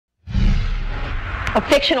A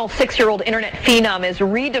fictional 6-year-old internet phenom is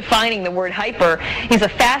redefining the word hyper. He's a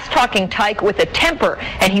fast-talking tyke with a temper,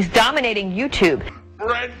 and he's dominating YouTube.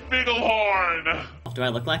 Red Bigelhorn! Do I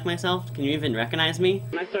look like myself? Can you even recognize me?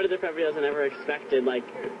 When I started the prep videos, I never expected, to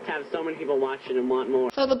have so many people watch it and want more.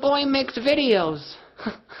 So the boy makes videos.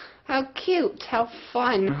 How cute, how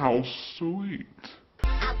fun. How sweet.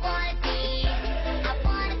 I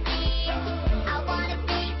wanna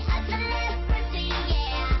be a celebrity,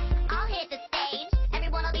 yeah. I'll hit the stage,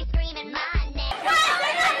 everyone will be screaming my name.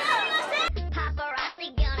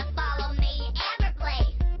 Paparazzi gonna follow me every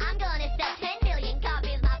place. I'm gonna sell 10 million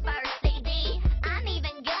copies my first CD. I'm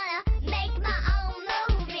even gonna make my own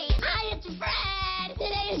movie. Hi, it's Fred!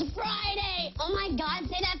 Today is Friday! Oh my god,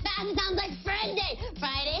 say that fast, it sounds like Fred Day!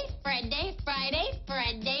 Friday, Fred Day, Friday,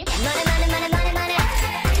 Fred Day. Money, money, money, money, money.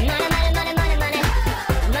 Money, money, money, money, money.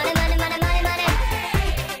 Money, money, money, money, money.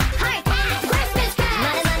 Heart attack, Christmas card.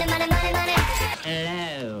 Money, money, money, money, money.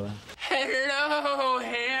 Hello. Hello,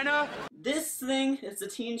 Hannah! This thing is the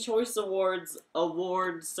Teen Choice Awards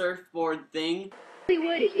award surfboard thing.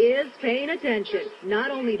 Hollywood is paying attention, not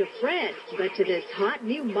only to Fred, but to this hot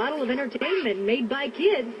new model of entertainment made by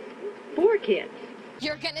kids, for kids.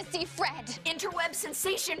 You're gonna see Fred. Interweb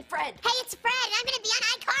sensation Fred. Hey, it's Fred, and I'm gonna be on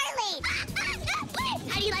iCarly.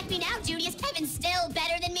 How do you like me now, Judy? Is Kevin still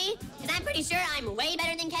better than me? Because I'm pretty sure I'm way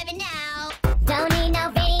better than Kevin now. Don't need no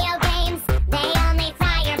video games. They only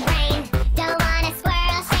fry your brain. Don't want a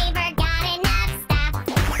squirrel shaver. Got enough stuff.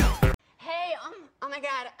 Hey, oh my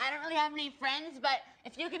god, I don't really have any friends, but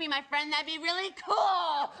if you could be my friend, that'd be really cool.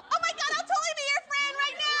 Oh my god, I'll totally be your friend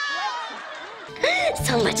right now!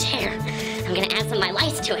 So much hair. I'm gonna add some of my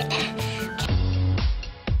lice to it.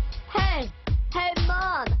 Hey,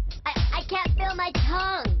 Mom. I can't feel my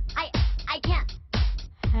tongue. I can't.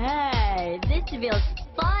 Hey, this feels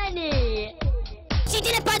funny. She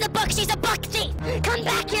did it by the book. She's a book thief. Come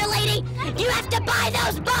back here, lady. You have to buy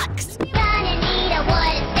those books. Gonna need a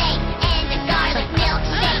wooden stake and a garlic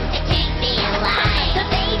milkshake to keep me alive. The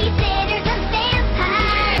babysitter's a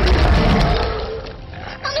vampire.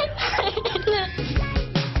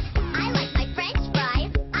 I like my French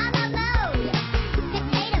fries a la mode.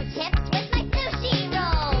 Potato chips with my sushi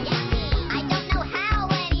roll. I don't know how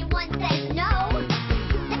anyone says no.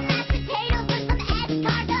 The mashed potatoes with some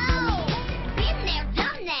escargot. Been there,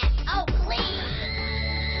 done that. Oh, please.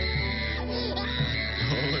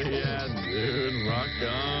 Oh yeah, dude, rock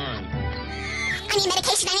on. I need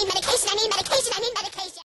medication, I need medication, I need medication, I